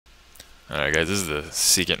Alright guys, this is the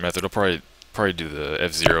secant method. I'll probably do the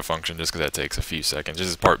F0 function just because that takes a few seconds. This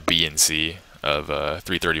is part B and C of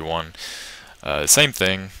 331. Same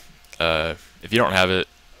thing. If you don't have it,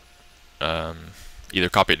 either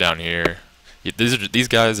copy it down here. These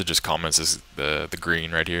guys are just comments. This is the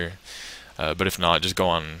green right here. But if not, just go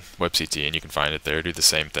on WebCT and you can find it there. Do the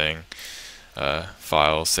same thing.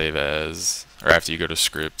 File, save as, or after you go to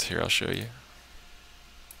script. Here, I'll show you.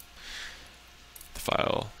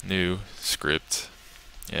 File, new, script,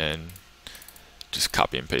 and just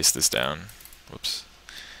copy and paste this down. Whoops.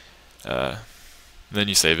 Then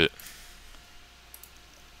you save it.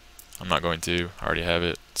 I'm not going to. I already have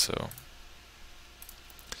it, so.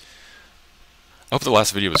 I hope the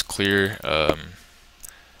last video was clear.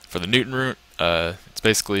 For the Newton root, it's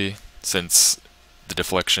basically, since the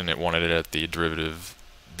deflection, it wanted it at the derivative.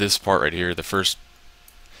 This part right here, the first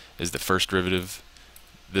is the first derivative.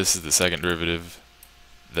 This is the second derivative.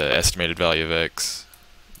 The estimated value of x,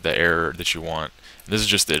 the error that you want. And this is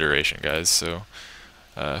just the iteration, guys. So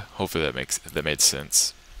hopefully that made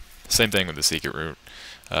sense. Same thing with the secant root.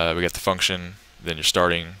 We got the function, then your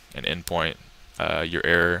starting and endpoint, your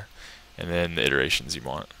error, and then the iterations you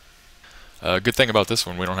want. Good thing about this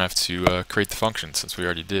one, we don't have to create the function since we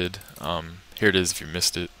already did. Here it is if you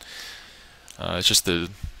missed it. It's just the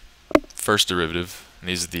first derivative, and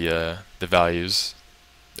these are the values.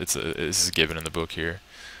 This is given in the book here.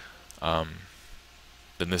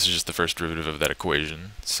 Then this is just the first derivative of that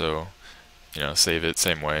equation. So, save it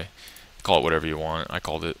same way. Call it whatever you want. I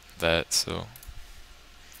called it that. So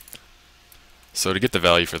to get the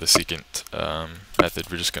value for the secant method,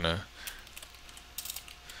 we're just gonna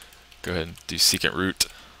go ahead and do secant root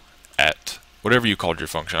at whatever you called your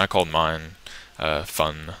function. I called mine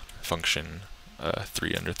fun function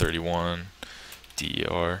 3 under 31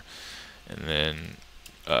 der, and then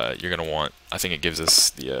you're going to want, I think it gives us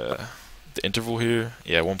the interval here,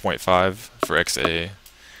 1.5 for xa,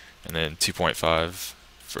 and then 2.5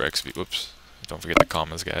 for xb, whoops, don't forget the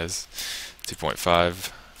commas guys,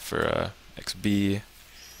 2.5 for xb,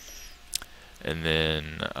 and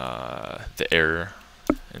then the error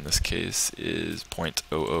in this case is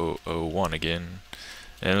 0.0001 again,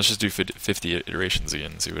 and let's just do 50 iterations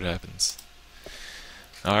again and see what happens.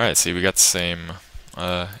 Alright, see, we got the same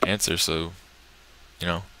answer, so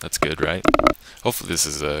that's good, right? Hopefully this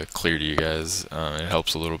is clear to you guys. It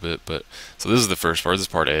helps a little bit, but so this is the first part. This is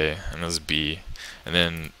part A, and this is B. And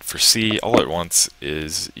then for C, all it wants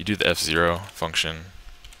is you do the F0 function.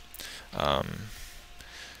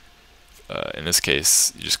 In this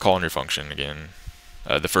case, you just call in your function again,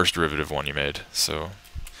 the first derivative one you made. So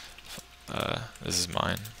this is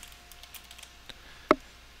mine.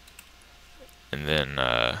 And then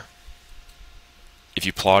if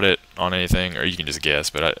you plot it on anything, or you can just guess,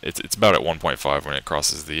 but it's about at 1.5 when it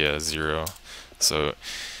crosses the 0. So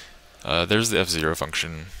there's the F0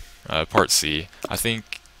 function, part C. I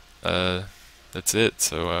think that's it.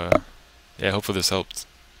 So yeah, hopefully this helped.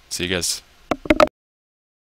 See you guys.